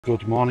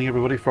Good morning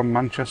everybody from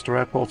Manchester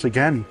Airport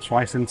again,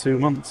 twice in 2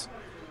 months.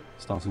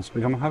 Starting to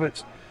become a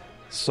habit.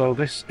 So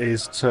this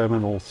is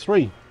Terminal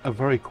 3, a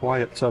very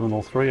quiet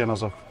Terminal 3, and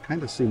as I've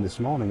kind of seen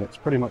this morning, it's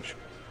pretty much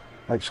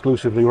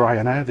exclusively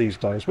Ryanair these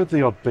days, with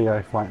the odd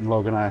BA flight and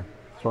Loganair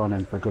thrown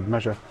in for good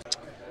measure.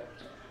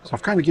 So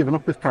I've kind of given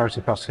up with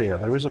Priority Pass here.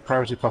 There is a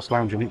Priority Pass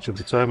lounge in each of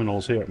the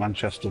terminals here at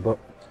Manchester, but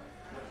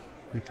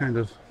they kind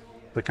of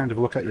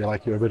look at you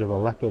like you're a bit of a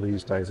leper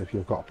these days if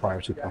you've got a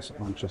Priority Pass at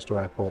Manchester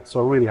Airport.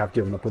 So I really have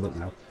given up with it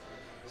now.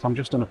 So I'm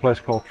just in a place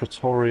called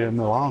Trattoria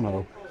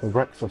Milano for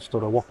breakfast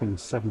at a whopping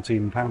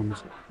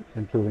 £17,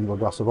 including a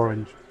glass of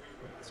orange.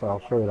 So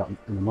I'll show you that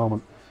in a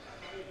moment.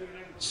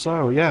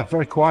 So yeah,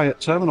 very quiet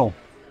terminal.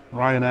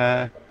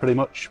 Ryanair, pretty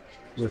much,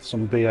 with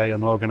some BA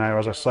and Loganair,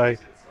 as I say.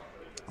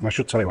 And I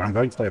should tell you where I'm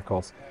going today, of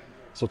course.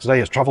 So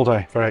today is travel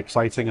day, very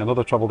exciting.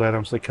 Another travel day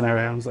down to the Canary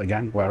Islands,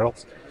 again, where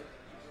else?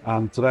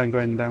 And today I'm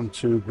going down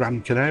to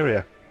Gran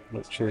Canaria,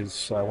 which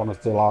is one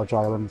of the large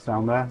islands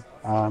down there,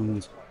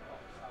 and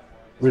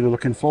really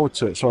looking forward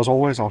to it. So as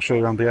always, I'll show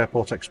you around the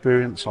airport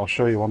experience. I'll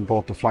show you on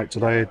board the flight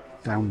today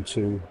down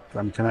to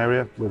Gran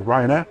Canaria with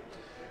Ryanair.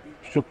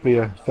 Should be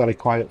a fairly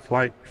quiet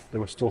flight. They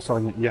were still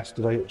selling it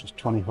yesterday at just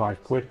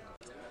 25 quid.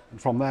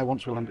 And from there,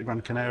 once we land at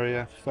Gran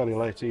Canaria, fairly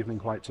late evening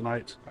flight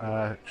tonight,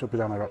 should be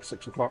down there about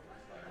 6 o'clock,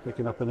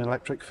 picking up an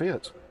electric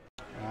Fiat.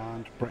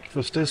 And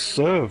breakfast is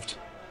served.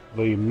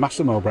 The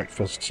Massimo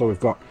breakfast, so we've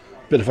got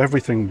a bit of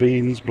everything: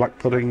 beans, black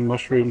pudding,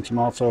 mushroom,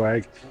 tomato,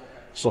 egg,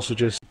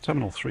 sausages.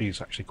 Terminal 3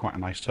 is actually quite a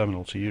nice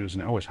terminal to use,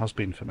 and it always has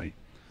been for me.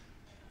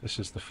 This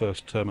is the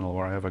first terminal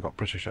where I ever got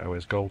British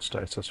Airways Gold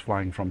status,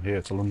 flying from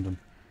here to London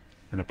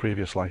in a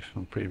previous life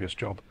and previous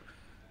job.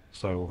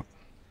 So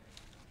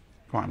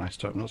quite a nice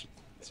terminal.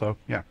 So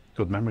yeah,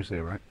 good memories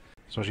here, right?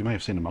 So as you may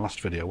have seen in my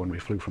last video, when we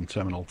flew from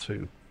Terminal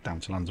 2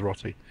 down to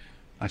Lanzarote,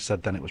 I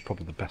said then it was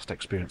probably the best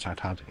experience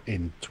I'd had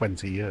in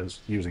 20 years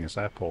using this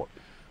airport,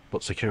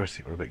 but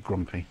security were a bit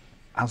grumpy,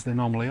 as they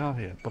normally are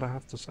here. But I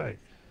have to say,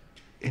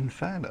 in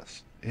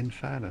fairness,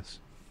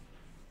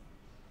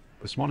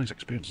 this morning's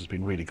experience has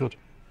been really good.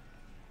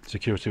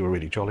 Security were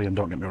really jolly, and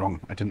don't get me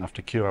wrong, I didn't have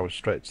to queue. I was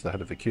straight to the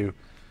head of the queue.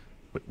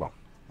 Well,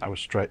 I was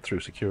straight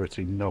through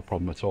security, no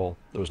problem at all.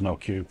 There was no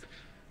queue,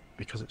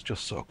 because it's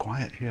just so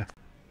quiet here.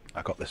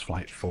 I got this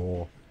flight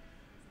for,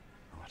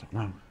 I don't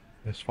know,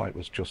 this flight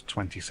was just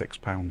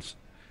 £26,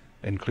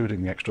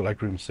 including the extra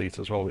legroom seat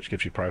as well, which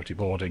gives you priority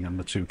boarding and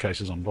the 2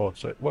 cases on board,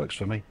 so it works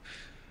for me.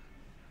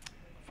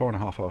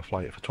 4.5 hour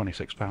flight for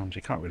 £26,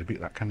 you can't really beat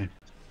that, can you?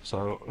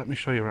 So let me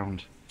show you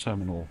around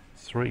Terminal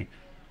 3.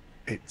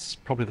 It's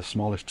probably the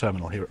smallest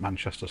terminal here at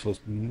Manchester, so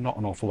there's not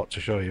an awful lot to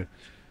show you.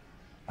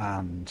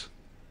 And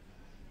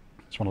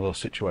it's one of those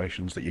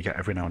situations that you get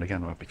every now and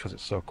again where, because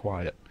it's so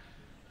quiet,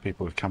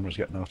 people with cameras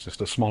get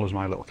noticed. As small as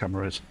my little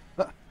camera is,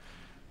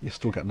 you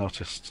still get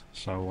noticed,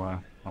 so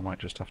I might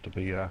just have to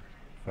be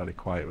fairly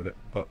quiet with it.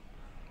 But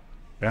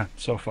yeah,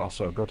 so far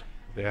so good.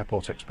 The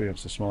airport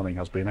experience this morning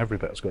has been every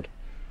bit as good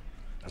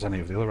as any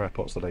of the other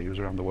airports that I use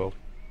around the world.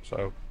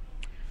 So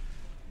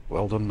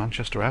well done,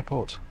 Manchester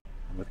Airport,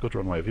 and with good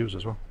runway views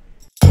as well.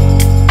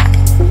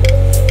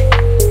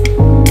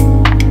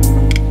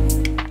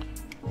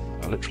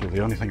 Literally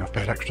the only thing I've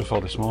paid extra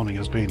for this morning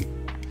has been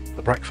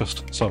the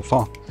breakfast so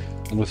far,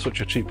 and with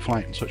such a cheap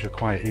flight and such a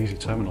quiet, easy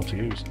terminal to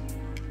use,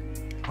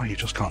 oh, you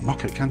just can't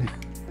knock it, can you?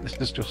 This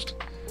is just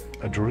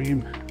a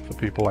dream for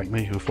people like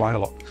me who fly a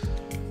lot.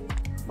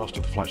 Most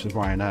of the flights with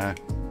Ryanair,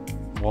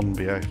 one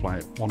BA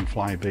flight, one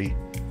Flybe,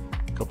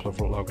 a couple of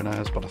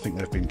Loganairs, but I think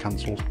they've been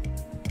cancelled.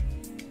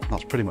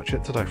 That's pretty much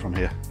it today from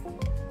here.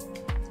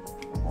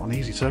 What an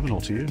easy terminal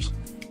to use.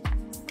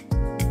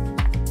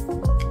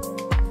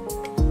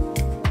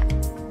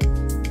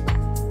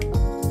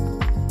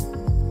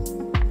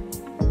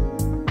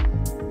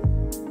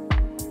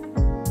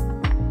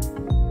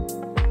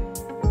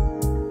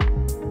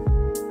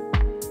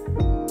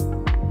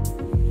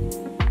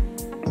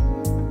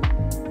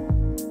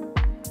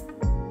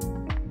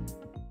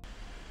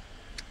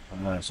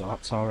 So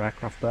that's our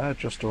aircraft there,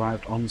 just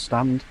arrived on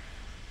stand,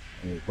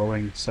 a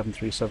Boeing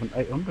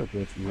 737-800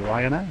 with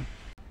Ryanair.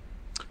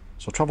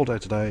 So travel day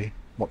today,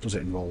 what does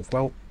it involve?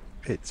 Well,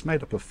 it's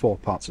made up of 4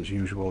 parts as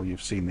usual.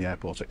 You've seen the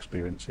airport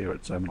experience here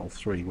at Terminal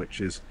 3,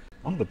 which is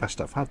one of the best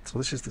I've had. So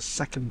this is the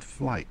 2nd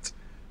flight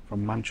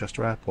from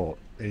Manchester Airport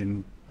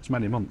in as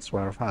many months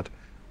where I've had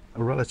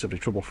a relatively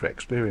trouble-free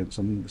experience,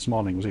 and this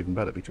morning was even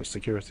better because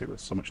security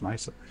was so much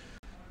nicer.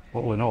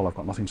 All in all, I've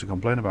got nothing to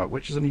complain about,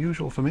 which is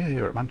unusual for me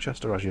here at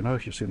Manchester, as you know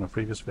if you've seen my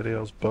previous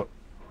videos, but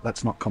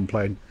let's not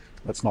complain,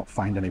 let's not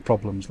find any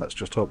problems, let's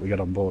just hope we get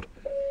on board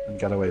and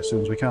get away as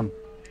soon as we can.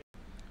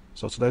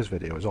 So today's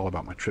video is all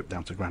about my trip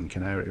down to Gran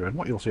Canaria, and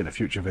what you'll see in a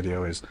future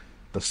video is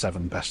the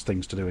 7 best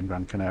things to do in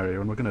Gran Canaria,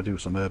 and we're going to do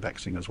some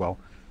urbexing as well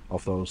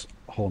of those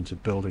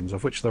haunted buildings,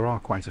 of which there are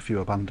quite a few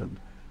abandoned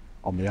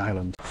on the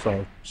island.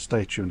 So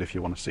stay tuned if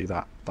you want to see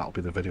that. That'll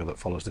be the video that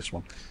follows this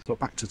one. So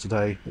back to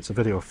today, it's a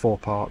video of 4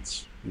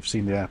 parts. You've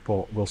seen the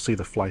airport, we'll see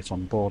the flight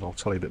on board. I'll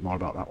tell you a bit more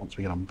about that once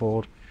we get on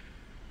board.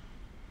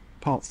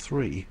 Part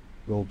 3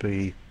 will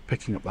be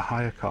picking up the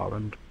hire car,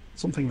 and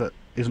something that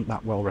isn't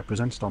that well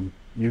represented on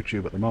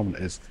YouTube at the moment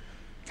is,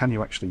 can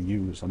you actually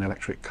use an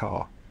electric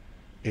car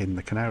in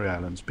the Canary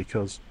Islands?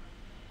 Because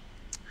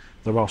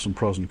there are some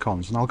pros and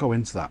cons, and I'll go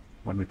into that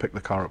when we pick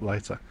the car up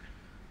later,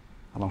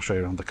 and I'll show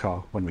you around the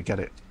car when we get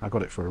it. I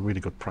got it for a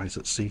really good price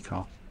at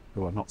CICAR,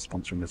 who are not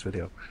sponsoring this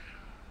video.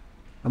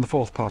 And the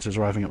fourth part is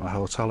arriving at my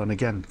hotel, and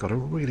again, got a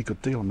really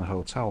good deal on the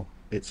hotel.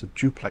 It's a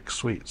duplex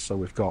suite, so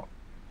we've got,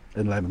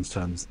 in layman's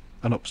terms,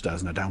 an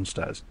upstairs and a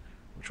downstairs,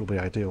 which will be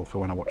ideal for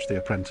when I watch The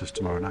Apprentice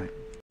tomorrow night.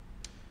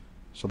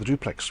 So the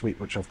duplex suite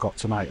which I've got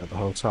tonight at the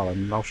hotel,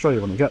 and I'll show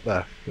you when we get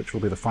there, which will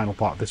be the final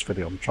part of this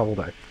video on travel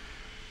day,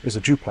 is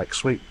a duplex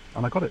suite,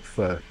 and I got it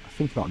for I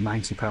think about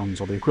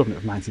 £90, or the equivalent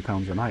of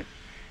 £90 a night.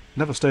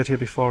 Never stayed here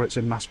before. It's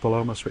in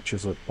Maspalomas, which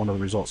is one of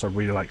the resorts I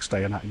really like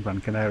staying at in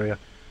Gran Canaria,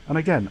 and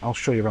again I'll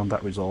show you around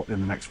that resort in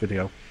the next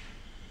video.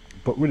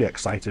 But really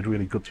excited,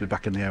 really good to be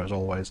back in the air as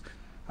always.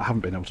 I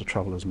haven't been able to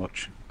travel as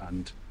much,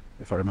 and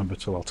if I remember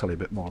to, I'll tell you a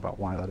bit more about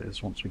why that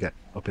is once we get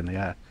up in the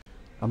air.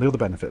 And the other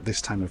benefit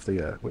this time of the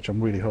year, which I'm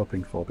really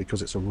hoping for,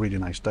 because it's a really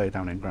nice day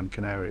down in Gran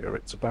Canaria,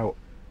 it's about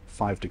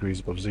 5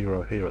 degrees above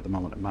zero here at the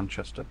moment in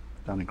Manchester.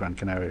 Down in Gran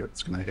Canaria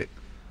it's going to hit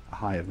a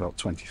high of about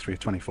 23,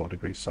 24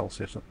 degrees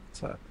Celsius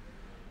at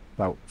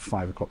about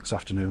 5 o'clock this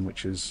afternoon,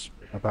 which is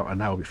about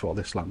an hour before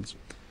this lands.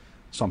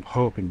 So I'm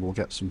hoping we'll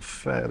get some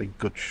fairly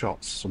good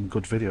shots, some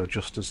good video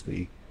just as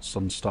the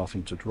sun's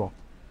starting to drop.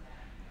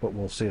 But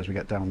we'll see as we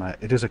get down there.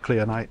 It is a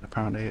clear night,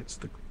 apparently. It's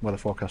the weather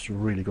forecast is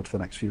really good for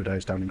the next few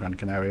days down in Gran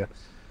Canaria,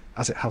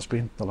 as it has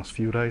been the last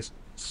few days.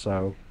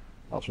 So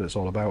that's what it's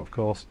all about, of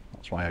course.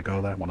 That's why I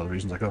go there. One of the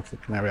reasons I go to the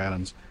Canary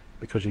Islands,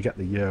 because you get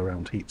the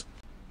year-round heat.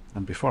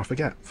 And before I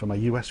forget, for my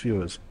US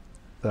viewers,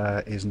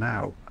 there is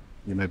now,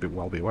 you may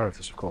well be aware of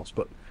this, of course,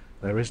 but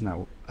there is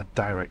now a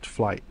direct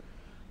flight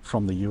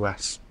from the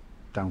US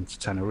down to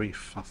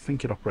Tenerife. I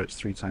think it operates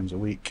 3 times a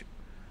week.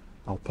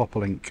 I'll pop a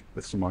link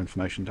with some more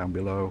information down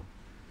below.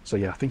 So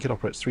yeah, I think it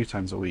operates 3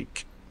 times a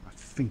week. I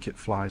think it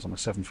flies on a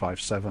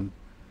 757.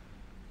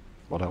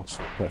 What else?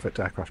 Perfect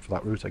aircraft for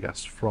that route, I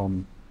guess,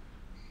 from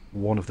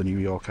one of the New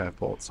York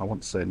airports. I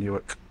want to say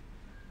Newark.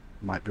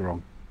 Might be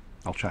wrong.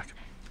 I'll check.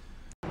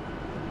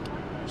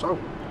 So,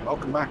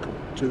 welcome back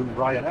to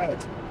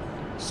Ryanair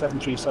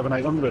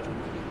 737-800.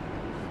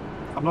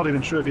 I'm not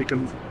even sure if you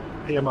can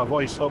hear my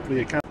voice. Hopefully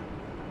you can.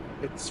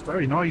 It's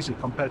very noisy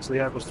compared to the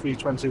Airbus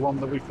 321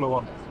 that we flew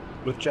on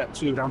with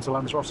Jet2 down to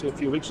Lanzarote a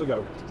few weeks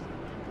ago.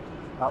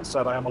 That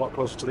said, I am a lot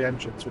closer to the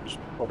engines, which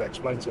probably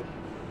explains it.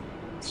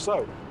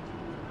 So,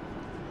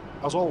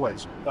 as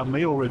always, a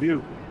meal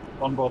review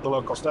on board the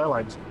low-cost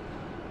airlines.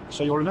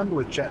 So you'll remember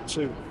with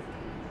Jet2,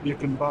 you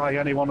can buy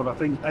any one of, I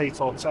think,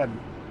 8 or 10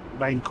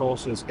 main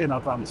courses in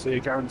advance, so you're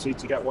guaranteed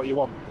to get what you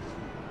want.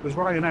 With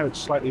Ryanair, it's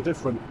slightly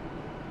different.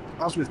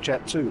 As with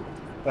Jet2,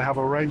 they have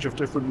a range of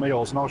different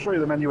meals, and I'll show you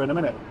the menu in a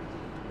minute,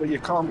 but you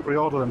can't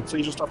pre-order them, so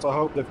you just have to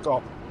hope they've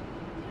got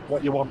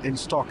what you want in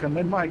stock, and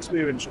in my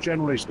experience,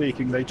 generally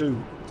speaking, they do.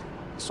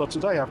 So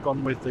today I've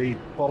gone with the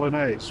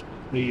bolognese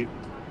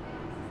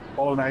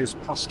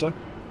pasta, a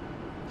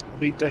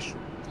meat dish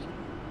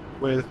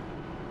with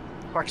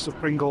packets of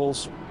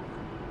Pringles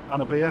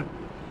and a beer,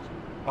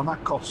 and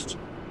that cost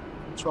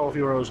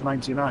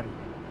 €12.99.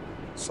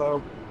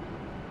 So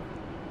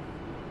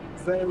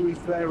very,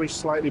 very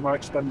slightly more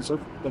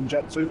expensive than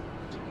Jet2.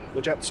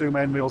 The Jet2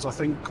 main meals I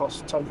think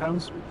cost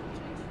 £10.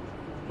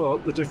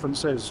 But the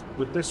difference is,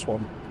 with this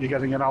one, you're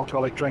getting an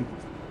alcoholic drink.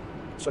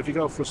 So if you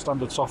go for a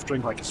standard soft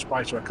drink like a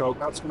Sprite or a Coke,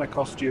 that's going to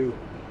cost you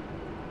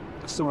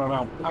a similar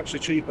amount, actually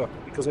cheaper,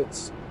 because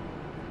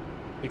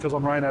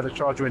on Ryanair they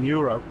charge you in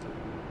euro,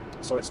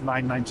 so it's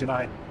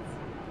 £9.99.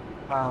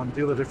 And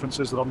the other difference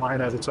is that on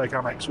Ryanair they take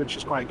Amex, which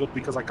is quite good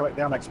because I collect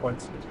the Amex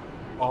points.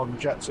 On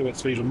Jet2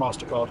 it's Visa and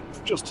MasterCard.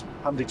 Just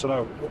handy to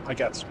know, I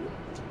guess.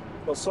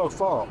 But so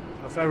far,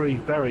 a very,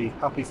 very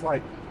happy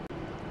flight.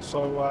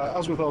 So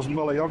as with those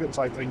Muller yogurt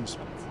type things,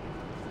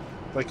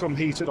 they come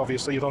heated,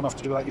 obviously, you don't have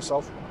to do that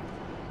yourself.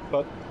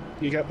 But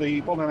you get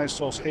the bolognese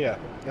sauce here,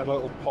 you get a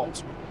little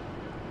pot,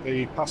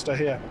 the pasta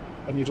here,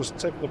 and you just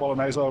tip the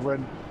bolognese over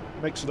and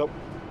mix it up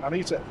and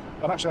eat it.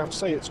 And actually I have to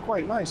say, it's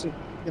quite nice,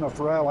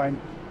 for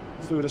airline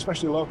food,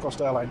 especially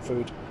low-cost airline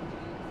food.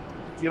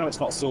 It's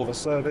not silver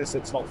service,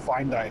 it's not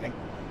fine dining,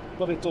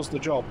 but it does the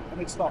job, and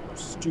it's not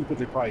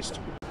stupidly priced.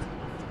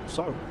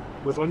 So,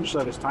 with lunch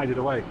service tidied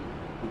away,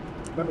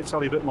 let me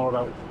tell you a bit more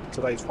about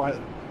today's flight.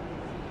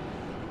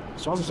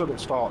 So as I said at the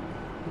start,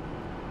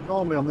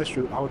 normally on this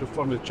route I would have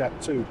flown with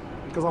Jet2,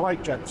 because I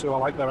like Jet2, I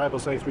like their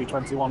Airbus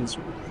A321s,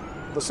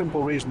 for the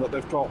simple reason that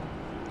they've got,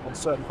 on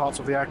certain parts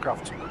of the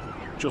aircraft,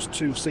 just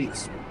 2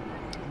 seats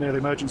near the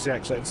emergency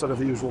exit instead of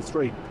the usual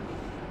 3.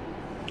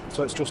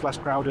 So it's just less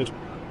crowded.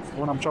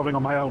 When I'm travelling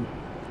on my own,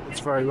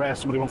 it's very rare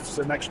somebody wants to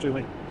sit next to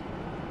me.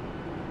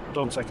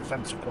 Don't take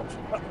offence, of course.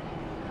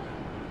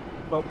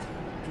 But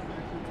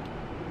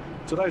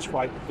today's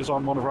flight is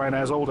on one of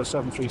Ryanair's older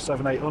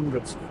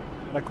 737-800s.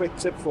 And a quick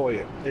tip for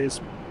you is,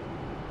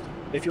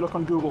 if you look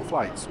on Google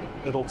Flights,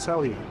 it'll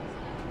tell you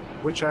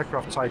which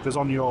aircraft type is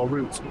on your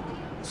route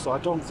So I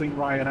don't think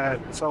Ryanair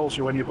tells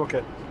you when you book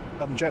it,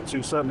 and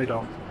Jet2 certainly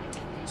don't.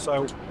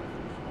 So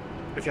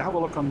if you have a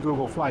look on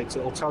Google Flights,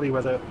 it'll tell you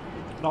whether,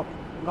 not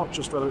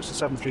just whether it's a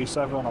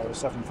 737 or a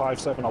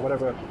 757 or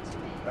whatever,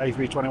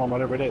 A321,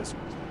 whatever it is.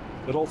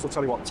 It'll also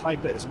tell you what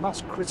type it is, and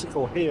that's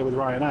critical here with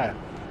Ryanair,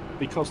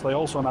 because they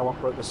also now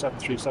operate the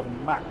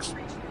 737 MAX.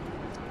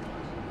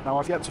 Now,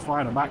 I've yet to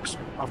fly on a MAX.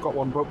 I've got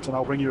one booked, and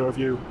I'll bring you a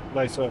review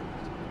later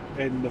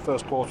in the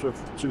first quarter of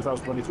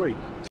 2023.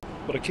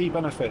 But a key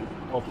benefit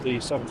of the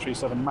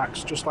 737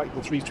 MAX, just like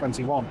the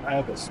 321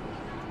 Airbus,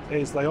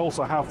 is they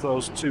also have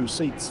those 2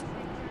 seats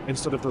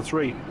instead of the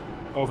 3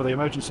 over the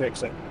emergency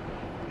exit.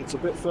 It's a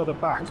bit further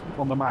back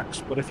on the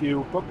MAX, but if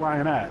you book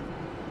Ryanair,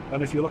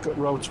 and if you look at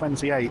row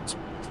 28,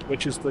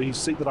 which is the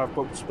seat that I've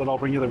booked that I'll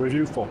bring you the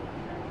review for,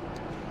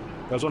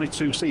 there's only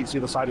 2 seats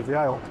either side of the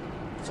aisle.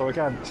 So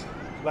again,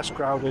 less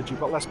crowded, you've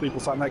got less people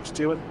sat next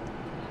to you, and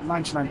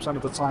 99%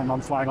 of the time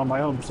I'm flying on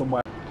my own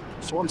somewhere.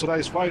 So on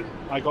today's flight,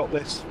 I got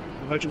this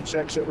emergency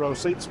exit row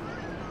seat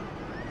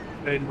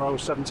in row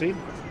 17.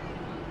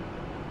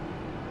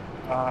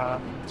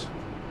 And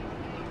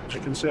as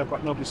you can see, I've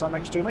got nobody sat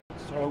next to me.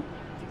 So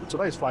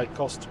today's flight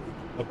cost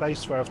a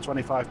base fare of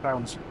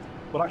 £25,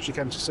 but actually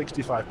came to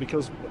 65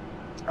 because,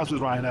 as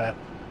with Ryanair,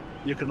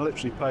 you can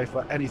literally pay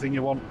for anything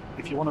you want.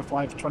 If you want to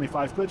fly for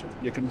 25 quid,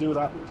 you can do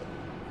that,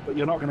 but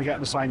you're not going to get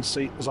an assigned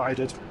seat as I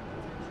did.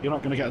 You're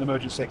not going to get an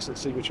emergency exit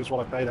seat, which is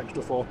what I paid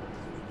extra for.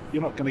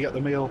 You're not going to get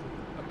the meal,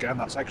 again,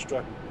 that's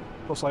extra.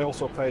 Plus I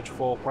also paid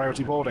for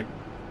priority boarding.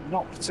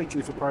 Not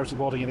particularly for priority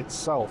boarding in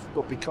itself,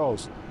 but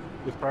because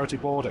with priority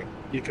boarding,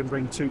 you can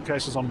bring 2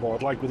 cases on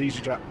board, like with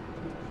EasyJet.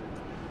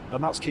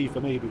 And that's key for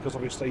me, because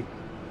obviously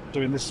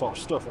doing this sort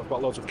of stuff, I've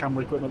got loads of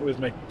camera equipment with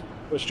me,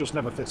 which just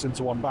never fits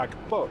into one bag.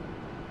 But,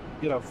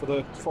 you know, for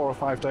the 4 or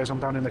 5 days I'm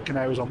down in the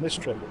Canaries on this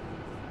trip,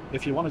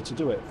 if you wanted to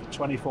do it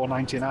for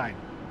 £24.99,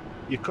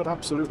 you could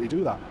absolutely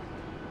do that.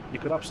 You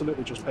could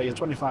absolutely just pay your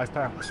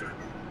 £25,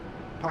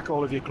 pack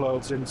all of your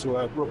clothes into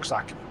a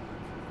rucksack.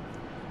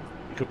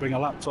 You could bring a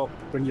laptop,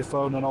 bring your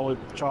phone and all the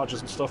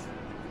chargers and stuff,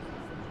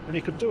 and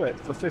you could do it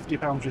for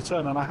 £50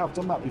 return, and I have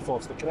done that before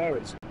to the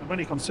Canaries. And when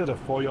you consider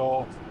for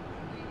your,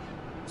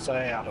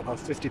 say, I don't know,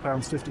 £50,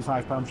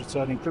 £55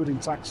 return, including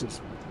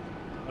taxes,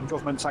 and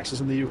government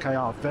taxes in the UK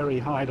are very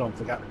high, don't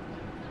forget,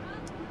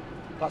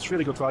 that's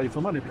really good value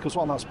for money, because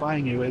what that's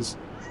buying you is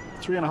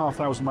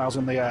 3,500 miles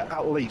in the air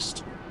at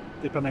least,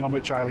 depending on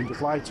which island you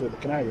fly to at the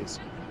Canaries.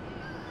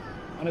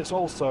 And it's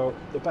also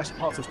the best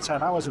part of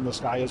 10 hours in the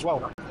sky as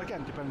well,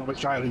 again depending on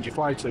which island you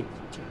fly to.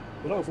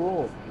 But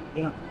overall,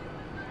 you know,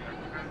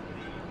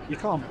 you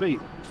can't beat,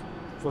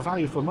 for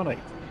value for money,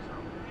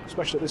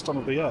 especially at this time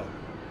of the year,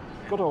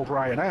 good old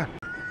Ryanair.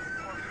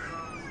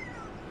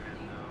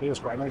 Here's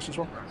quite nice as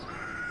well.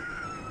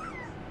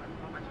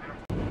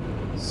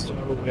 So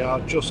we are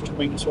just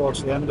coming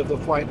towards the end of the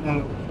flight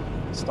now.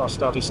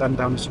 Started our descent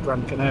down to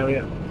Gran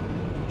Canaria.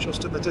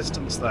 Just in the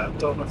distance there,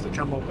 don't know if the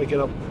camera will pick it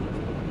up,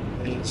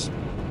 is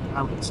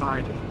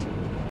outside.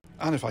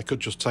 And if I could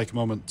just take a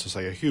moment to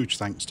say a huge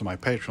thanks to my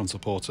Patreon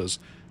supporters,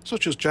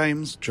 such as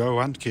James, Joe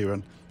and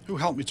Kieran, who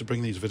helped me to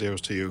bring these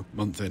videos to you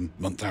month in,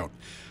 month out.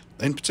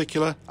 In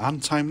particular,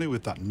 and timely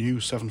with that new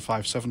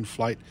 757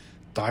 flight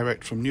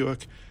direct from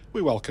Newark,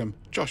 we welcome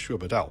Joshua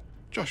Bedell.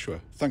 Joshua,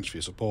 thanks for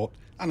your support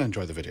and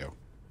enjoy the video.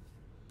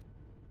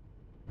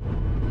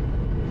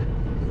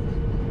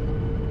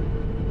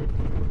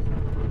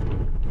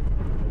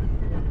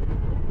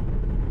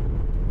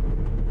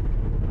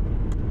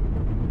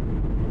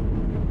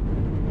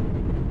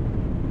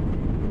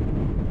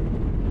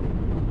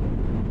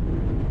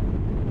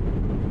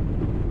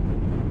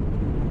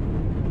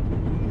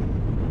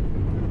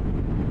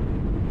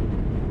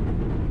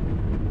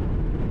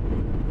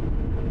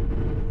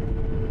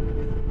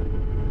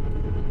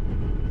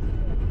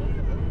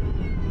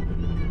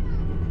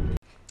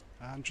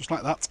 And just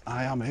like that,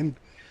 I am in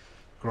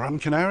Gran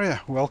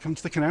Canaria. Welcome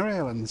to the Canary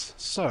Islands.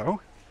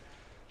 So,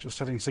 just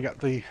heading to get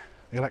the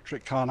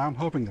electric car now. I'm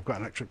hoping they've got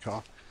an electric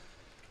car.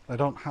 They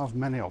don't have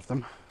many of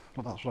them,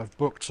 but that's what I've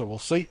booked, so we'll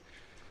see.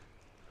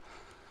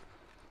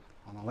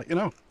 And I'll let you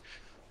know.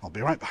 I'll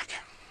be right back.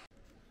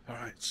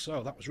 Alright,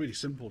 so that was really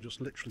simple, just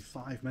literally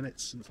 5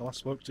 minutes since I last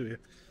spoke to you.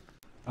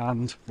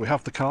 And we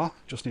have the car,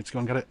 just need to go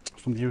and get it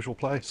from the usual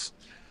place.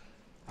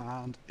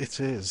 And it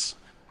is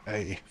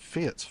a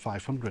Fiat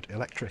 500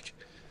 electric.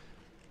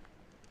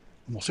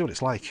 And we'll see what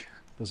it's like.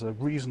 There's a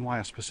reason why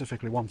I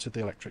specifically wanted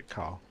the electric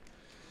car.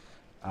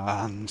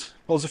 And,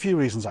 well, there's a few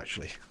reasons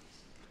actually.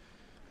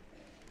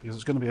 Because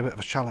it's going to be a bit of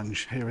a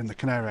challenge here in the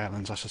Canary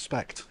Islands, I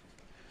suspect.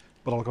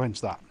 But I'll go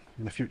into that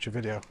in a future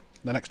video,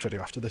 the next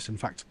video after this in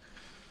fact.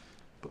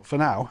 But for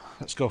now,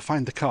 let's go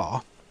find the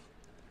car.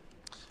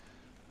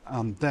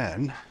 And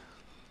then,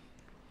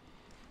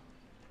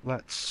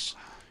 it's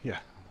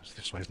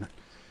this way, isn't it?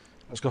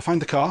 Let's go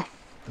find the car,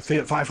 the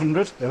Fiat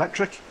 500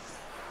 electric,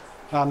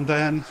 and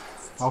then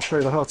I'll show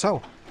you the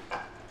hotel.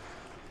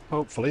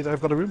 Hopefully they've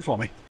got a room for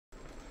me.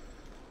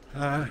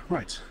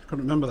 Right,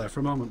 couldn't remember there for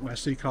a moment where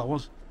CICAR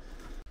was.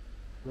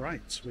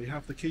 Right, we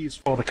have the keys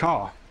for the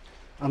car,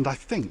 and I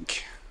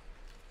think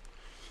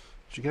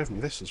she gave me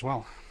this as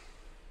well,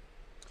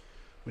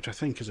 which I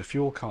think is a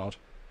fuel card.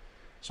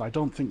 So I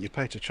don't think you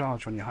pay to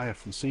charge when you hire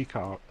from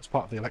CICAR as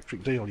part of the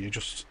electric deal. You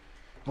just,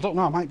 I don't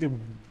know, I might be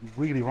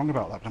really wrong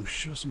about that, but I'm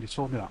sure somebody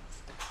told me that.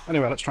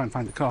 Anyway, let's try and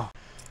find the car.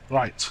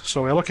 Right,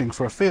 so we're looking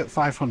for a Fiat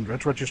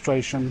 500,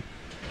 registration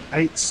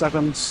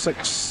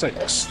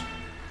 8766,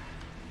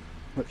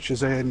 which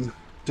is in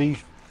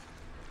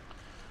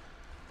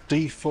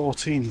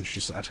D14, she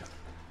said.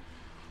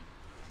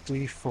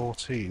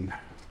 D14.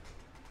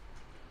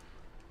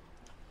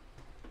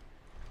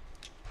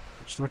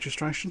 What's the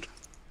registration?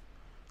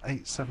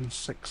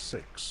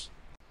 8766.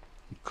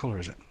 What colour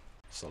is it?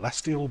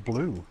 Celestial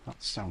blue.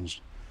 That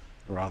sounds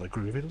rather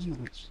groovy, doesn't it?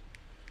 Let's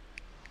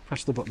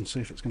press the button,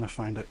 see if it's going to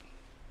find it.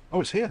 Oh,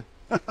 it's here.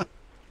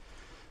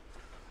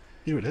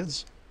 Here it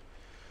is.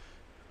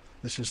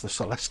 This is the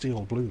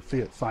Celestial Blue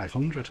Fiat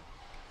 500.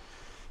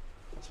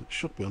 So it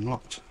should be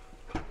unlocked.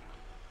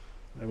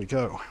 There we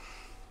go.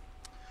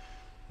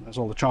 There's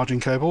all the charging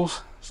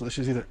cables. So this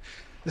is either,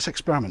 this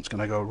experiment's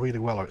going to go really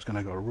well or it's going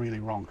to go really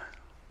wrong.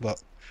 But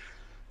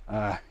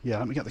yeah,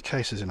 let me get the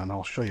cases in and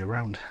I'll show you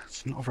around.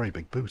 It's not a very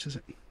big boot, is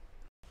it?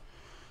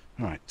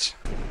 Right.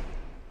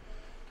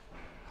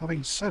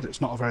 Having said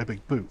it's not a very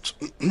big boot,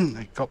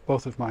 it got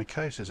both of my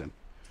cases in,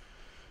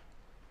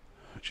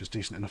 which is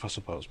decent enough, I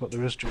suppose, but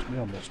there is just me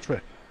on this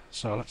trip.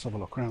 So let's have a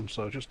look around.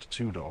 So just a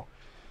two-door,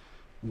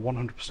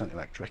 100%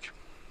 electric.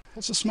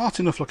 It's a smart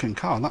enough looking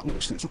car, and that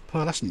looks, it's a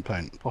pearlescent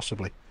paint,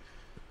 possibly.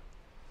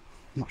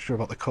 I'm not sure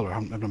about the colour, I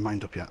haven't made my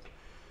mind up yet.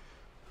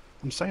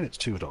 I'm saying it's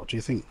two-door. Do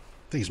you think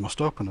these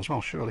must open as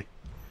well, surely?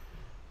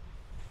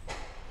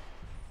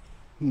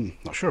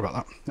 Not sure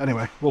about that.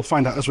 Anyway, we'll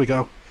find out as we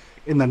go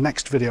in the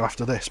next video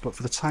after this, but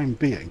for the time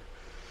being,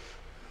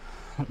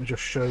 let me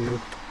just show you.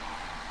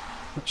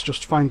 Let's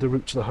just find the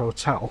route to the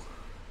hotel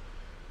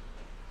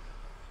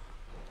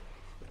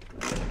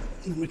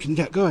and we can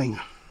get going.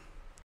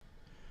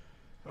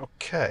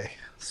 Okay,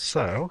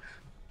 so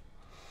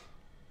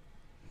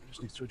I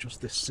just need to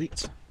adjust this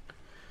seat.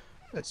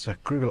 It's a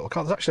groovy little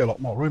car. There's actually a lot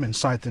more room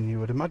inside than you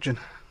would imagine,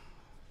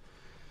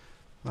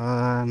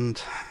 and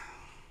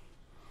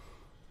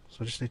so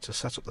I just need to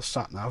set up the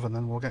sat nav and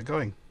then we'll get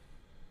going.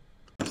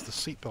 It's the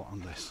seatbelt on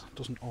this. It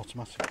doesn't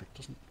automatically,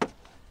 doesn't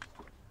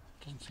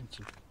seem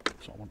to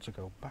sort of want to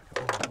go back at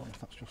all. I don't know if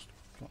that's just,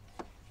 oh,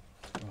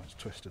 it's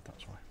twisted,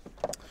 that's why.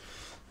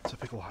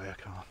 Typical hire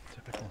car,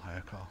 typical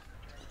hire car.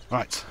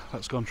 Right,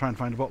 let's go and try and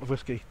find a bottle of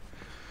whiskey,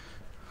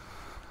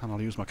 and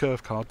I'll use my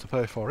curve card to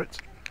pay for it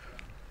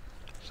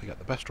to get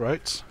the best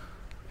rates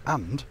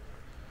and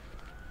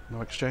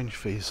no exchange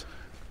fees.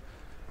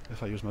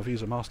 If I use my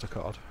Visa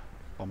MasterCard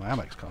or my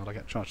Amex card, I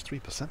get charged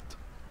 3%.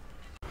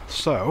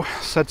 So,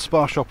 said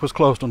spa shop was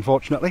closed,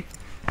 unfortunately,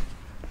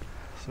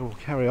 so we'll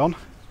carry on.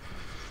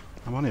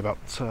 I'm only about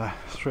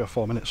 3 or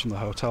 4 minutes from the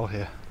hotel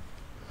here.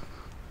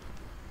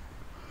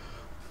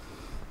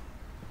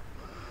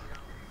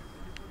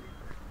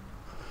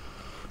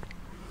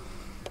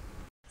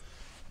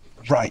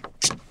 Right,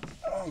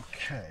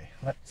 okay,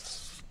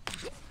 let's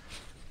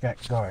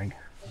get going.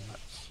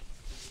 Let's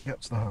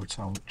get to the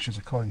hotel, which is,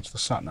 according to the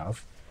sat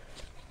nav,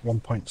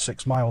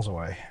 1.6 miles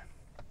away.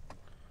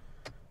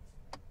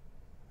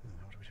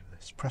 How do we do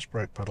this? Press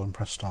brake pedal and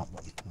press start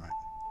button. Right.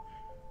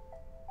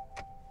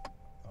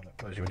 Oh, it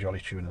plays you a jolly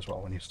tune as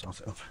well when you start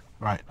it up.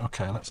 Right,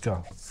 okay, let's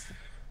go.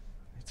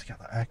 Need to get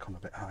that aircon a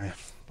bit higher,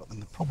 but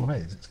then the problem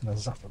is it's going to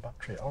zap the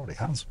battery. It already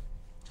has.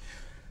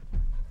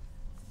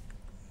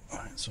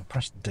 Right, so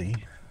press D.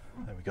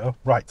 There we go.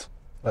 Right,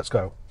 let's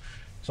go.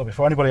 So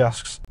before anybody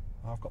asks,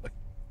 I've got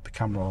the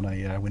camera on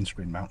a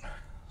windscreen mount,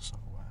 so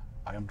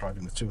I am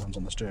driving with two hands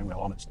on the steering wheel,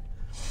 honestly.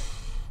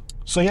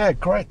 So yeah,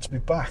 great to be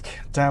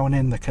back down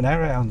in the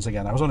Canary Islands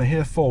again. I was only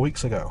here 4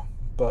 weeks ago,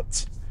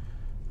 but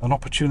an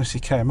opportunity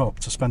came up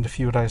to spend a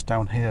few days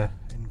down here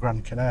in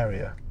Gran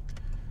Canaria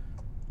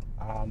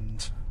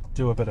and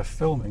do a bit of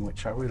filming,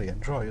 which I really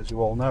enjoy, as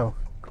you all know.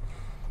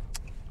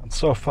 And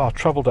so far,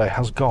 travel day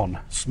has gone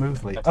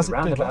smoothly, as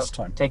it did last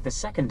time. Take the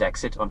second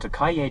exit onto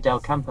Calle del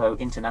Campo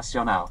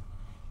Internacional.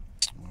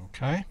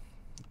 Okay,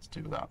 let's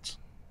do that.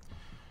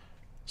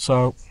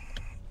 So,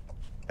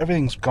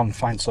 everything's gone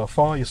fine so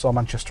far. You saw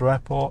Manchester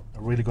Airport,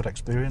 a really good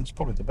experience,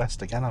 probably the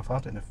best again I've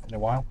had in a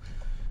while.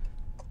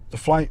 The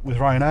flight with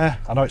Ryanair,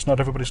 I know it's not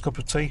everybody's cup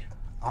of tea.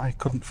 I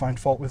couldn't find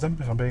fault with them,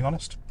 if I'm being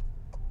honest.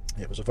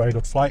 It was a very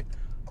good flight,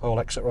 whole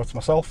exit row to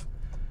myself.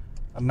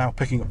 And now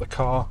picking up the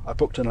car, I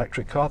booked an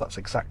electric car. That's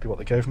exactly what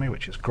they gave me,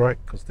 which is great,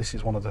 because this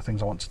is one of the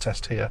things I want to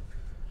test here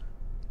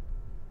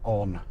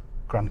on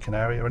Gran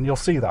Canaria, and you'll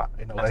see that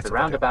in a later At the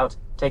roundabout,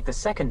 take the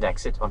second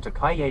exit onto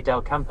Calle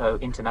del Campo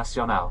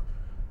Internacional.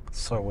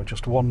 So we're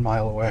just 1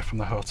 mile away from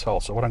the hotel.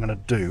 So what I'm going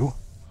to do,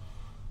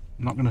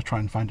 I'm not going to try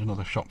and find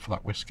another shop for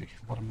that whiskey.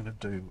 What I'm going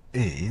to do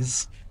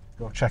is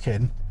go check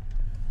in,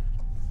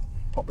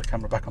 pop the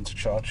camera back onto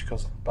charge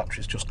because the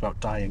battery's just about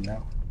dying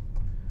now,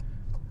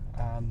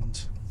 and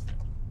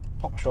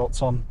pop my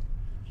shorts on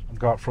and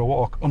go out for a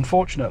walk.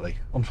 Unfortunately,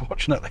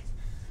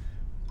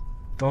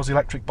 those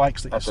electric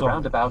bikes that you saw. At the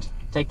roundabout,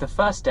 take the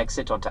first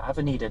exit onto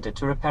Avenida de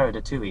Turapera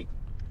de Tui.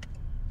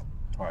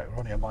 Right, we're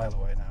only a mile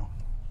away now.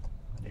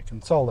 And you can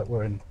tell that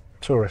we're in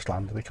tourist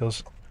land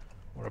because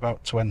we're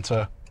about to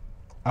enter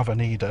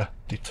Avenida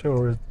de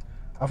Tour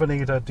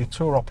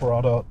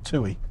Operador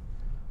TUI.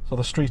 So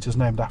the street is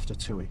named after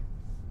TUI,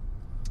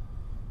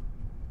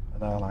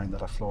 an airline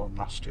that I flew on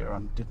last year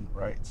and didn't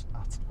rate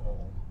at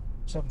all.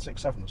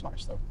 767 was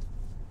nice though.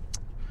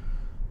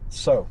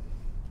 So,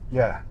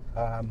 yeah,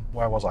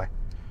 where was I?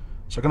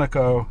 So I'm going to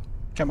go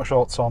get my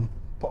shorts on,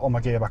 put all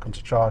my gear back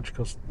onto charge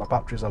because my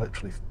batteries are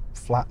literally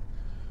flat.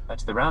 At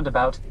the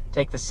roundabout,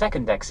 take the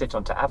second exit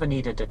onto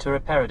Avenida de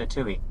Turapera de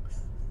Tui.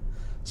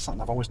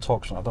 I've always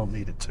talked when I don't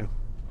need it to.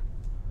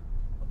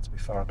 But to be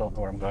fair, I don't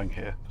know where I'm going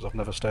here because I've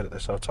never stayed at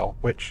this hotel,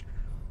 which,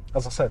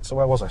 as I said, so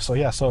where was I? So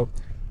yeah, so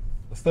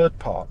the third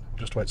part,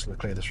 just wait till we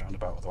clear this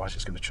roundabout, otherwise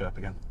it's going to chirp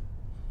again.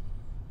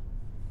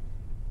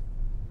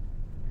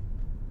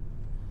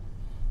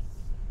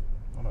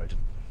 Oh no, it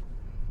didn't.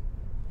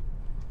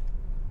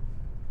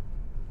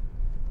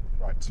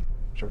 Right,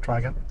 shall we try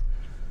again?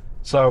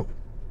 So,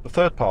 the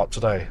third part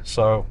today.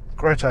 So,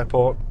 great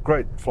airport,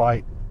 great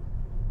flight.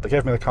 They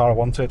gave me the car I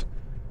wanted,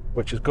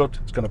 which is good.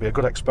 It's going to be a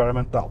good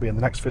experiment. That'll be in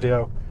the next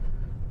video.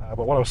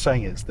 But what I was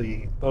saying is,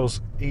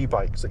 those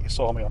e-bikes that you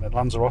saw me on in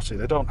Lanzarote,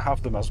 they don't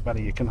have them as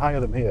many. You can hire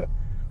them here,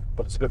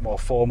 but it's a bit more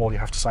formal. You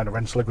have to sign a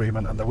rental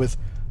agreement, and they're with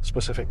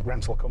specific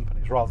rental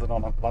companies rather than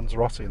on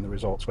Lanzarote in the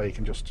resorts where you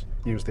can just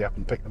use the app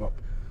and pick them up.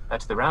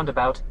 At the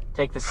roundabout,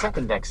 take the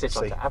second exit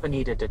onto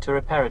Avenida de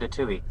Turapera de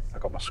Tui. I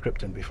got my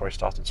script in before I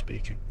started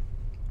speaking.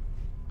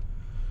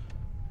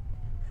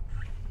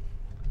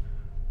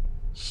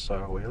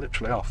 So we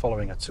literally are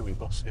following a TUI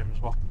bus here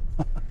as well.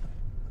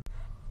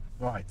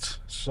 Right,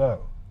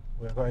 so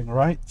we're going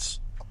right.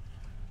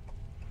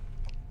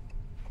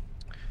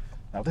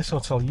 Now this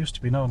hotel used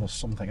to be known as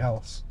something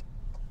else,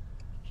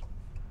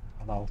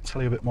 and I'll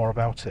tell you a bit more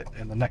about it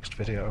in the next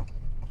video,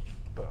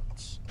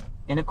 but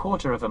in a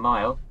quarter of a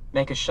mile,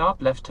 make a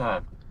sharp left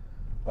turn.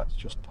 Let's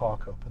just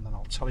park up and then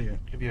I'll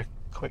give you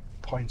a quick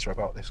pointer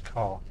about this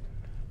car.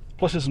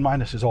 Pluses and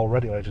minuses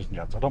already, ladies and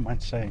gents, I don't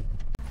mind saying.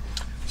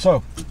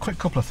 So, a quick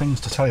couple of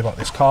things to tell you about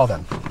this car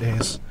then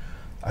is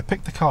I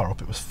picked the car up,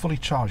 it was fully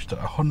charged at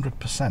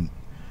 100%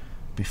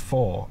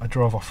 before I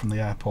drove off from the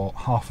airport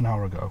half an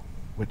hour ago,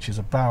 which is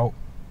it's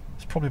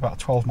probably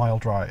about a 12-mile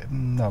drive,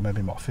 no,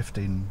 maybe more,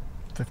 15,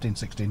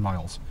 16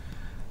 miles.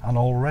 And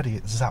already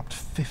it zapped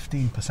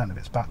 15% of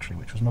its battery,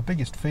 which was my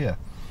biggest fear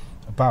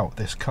about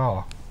this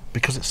car.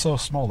 Because it's so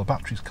small, the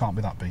batteries can't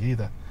be that big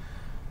either.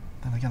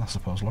 Then again, I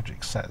suppose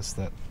logic says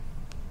that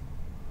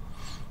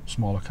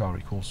smaller car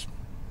equals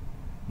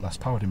less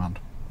power demand,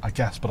 I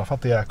guess, but I've had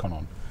the aircon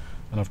on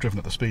and I've driven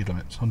at the speed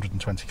limits,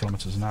 120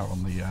 kilometres an hour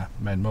on the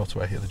main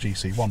motorway here, the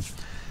GC1,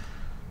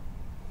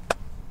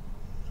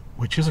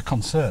 which is a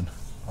concern.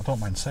 I don't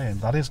mind saying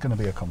that is going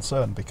to be a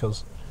concern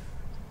because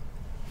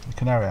the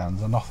Canary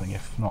Islands are nothing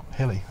if not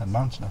hilly and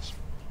mountainous.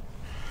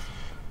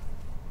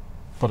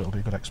 But it'll be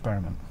a good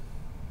experiment.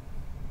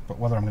 But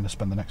whether I'm going to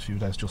spend the next few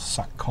days just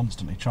sat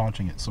constantly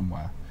charging it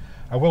somewhere.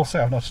 I will say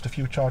I've noticed a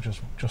few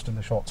charges just in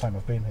the short time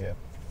I've been here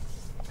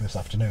this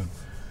afternoon.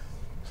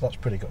 So that's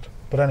pretty good.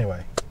 But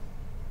anyway,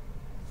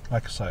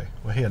 like I say,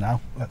 we're here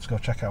now. Let's go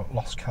check out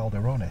Los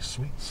Calderones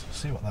Suites,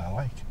 see what they're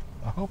like.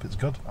 I hope it's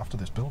good after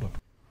this build-up.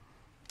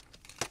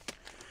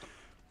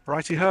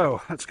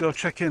 Righty-ho, let's go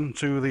check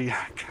into the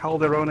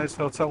Calderones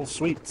Hotel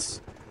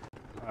Suites.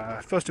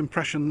 First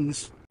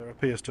impressions, there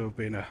appears to have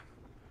been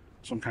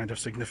some kind of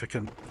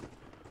significant,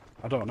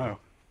 I don't know,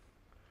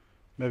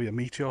 maybe a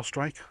meteor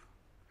strike.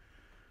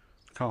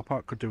 The car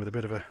park could do with a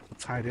bit of a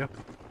tidy up.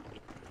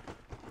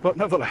 But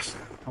nevertheless,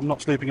 I'm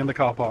not sleeping in the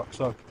car park,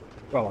 so,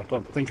 well, I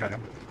don't think I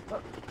am.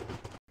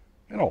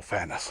 In all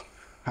fairness,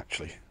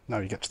 actually, now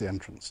you get to the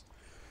entrance,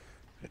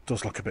 it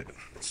does look a bit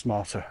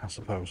smarter, I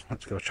suppose.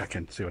 Let's go check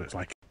in, see what it's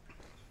like.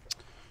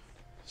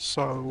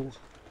 So,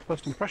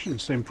 first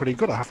impressions seem pretty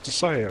good, I have to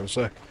say. I was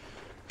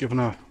given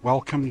a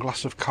welcome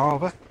glass of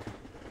cava,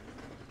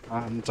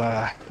 and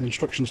the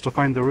instructions to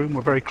find the room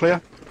were very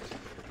clear.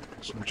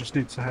 So we just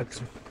need to head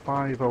to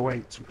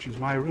 508, which is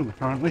my room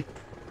apparently.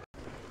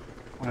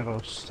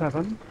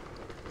 507,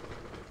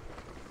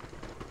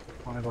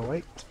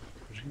 508,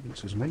 I presume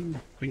this is me,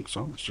 I think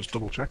so, let's just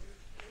double check.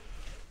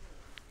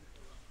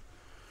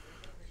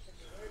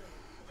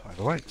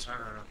 508.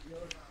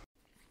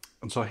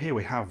 And so here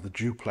we have the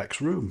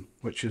duplex room,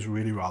 which is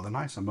really rather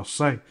nice, I must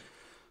say.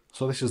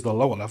 So this is the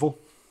lower level,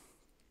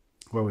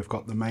 where we've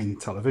got the main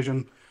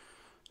television,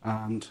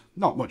 and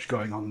not much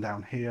going on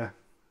down here.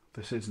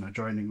 This is an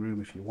adjoining room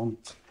if you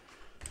want,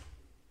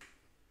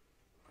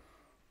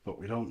 but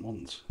we don't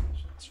want,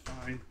 so that's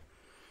fine.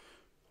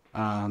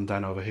 And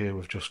then over here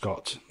we've just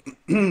got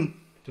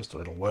just a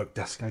little work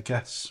desk, I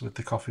guess, with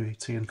the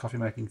tea and coffee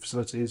making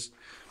facilities.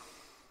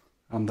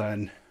 And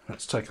then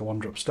let's take a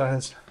wander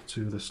upstairs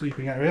to the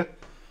sleeping area,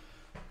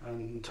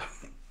 and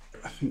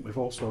I think we've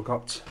also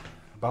got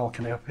a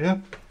balcony up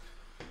here.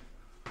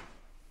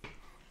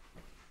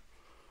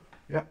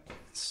 Yep,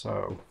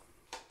 so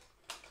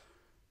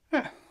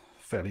yeah,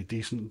 fairly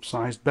decent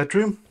sized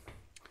bedroom.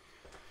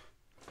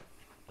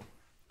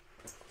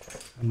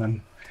 And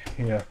then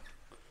here,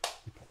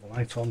 we put the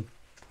light on.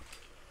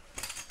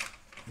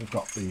 We've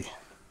got the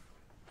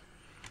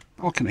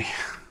balcony.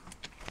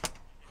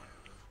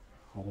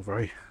 All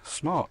very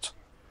smart.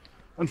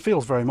 And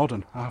feels very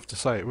modern, I have to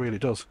say, it really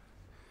does.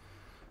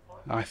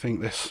 I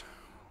think this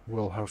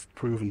will have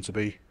proven to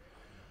be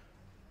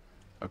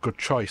a good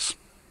choice.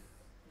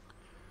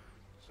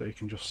 So you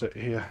can just sit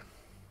here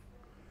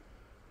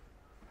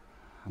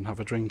and have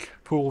a drink.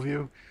 Pool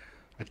view.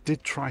 I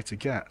did try to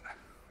get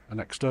an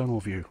external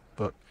view,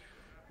 but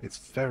it's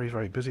very,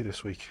 very busy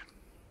this week.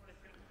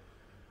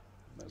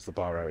 There's the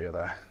bar area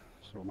there,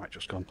 so we might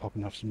just go and pop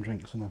and have some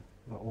drinks in a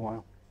little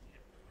while.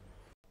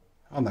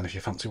 And then if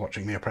you fancy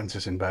watching The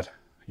Apprentice in bed,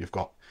 you've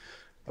got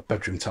a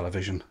bedroom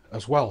television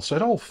as well. So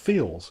it all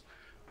feels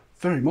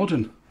very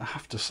modern, I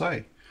have to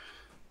say.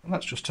 And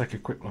let's just take a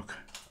quick look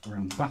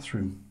around the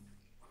bathroom.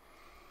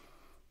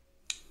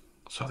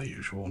 So the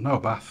usual, no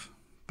bath,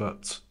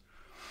 but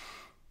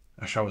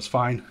a shower's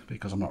fine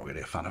because I'm not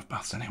really a fan of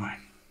baths anyway.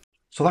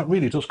 So that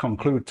really does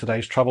conclude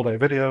today's travel day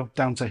video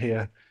down to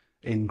here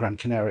in Gran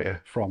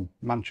Canaria from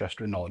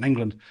Manchester in Northern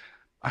England.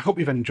 I hope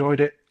you've enjoyed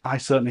it. I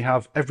certainly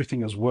have.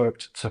 Everything has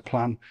worked to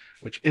plan,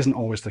 which isn't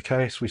always the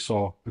case. We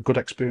saw a good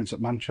experience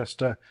at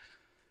Manchester,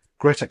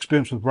 great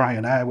experience with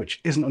Ryanair, which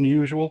isn't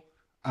unusual,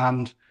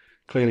 and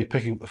clearly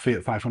picking up the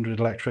Fiat 500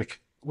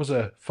 electric was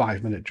a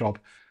 5-minute job,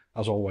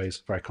 as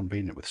always, very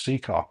convenient with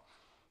CICAR.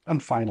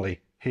 And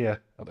finally,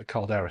 here at the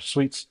Calderones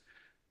Suites,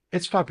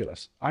 it's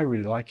fabulous. I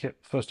really like it.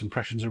 First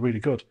impressions are really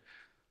good.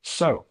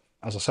 So,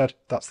 as I said,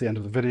 that's the end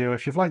of the video.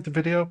 If you've liked the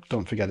video,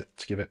 don't forget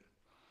to give it.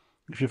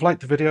 If you've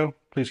liked the video,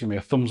 please give me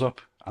a thumbs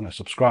up and a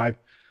subscribe.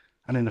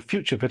 And in a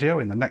future video,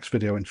 in the next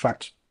video in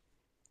fact,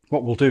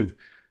 what we'll do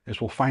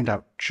is we'll find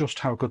out just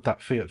how good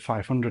that Fiat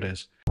 500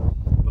 is.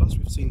 But as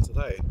we've seen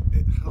today,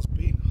 it has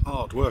been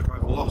hard work.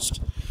 I've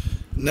lost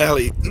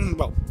nearly,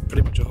 well,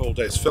 pretty much a whole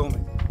day's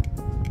filming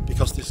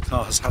because this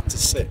car has had to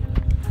sit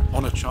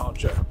on a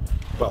charger.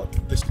 Well,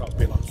 this car's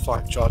been on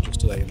 5 chargers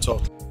today in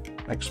total.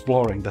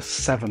 Exploring the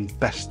 7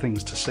 best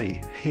things to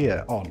see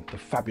here on the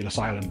fabulous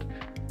island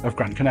of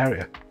Gran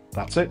Canaria.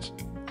 That's it.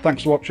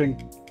 Thanks for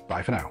watching.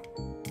 Bye for now.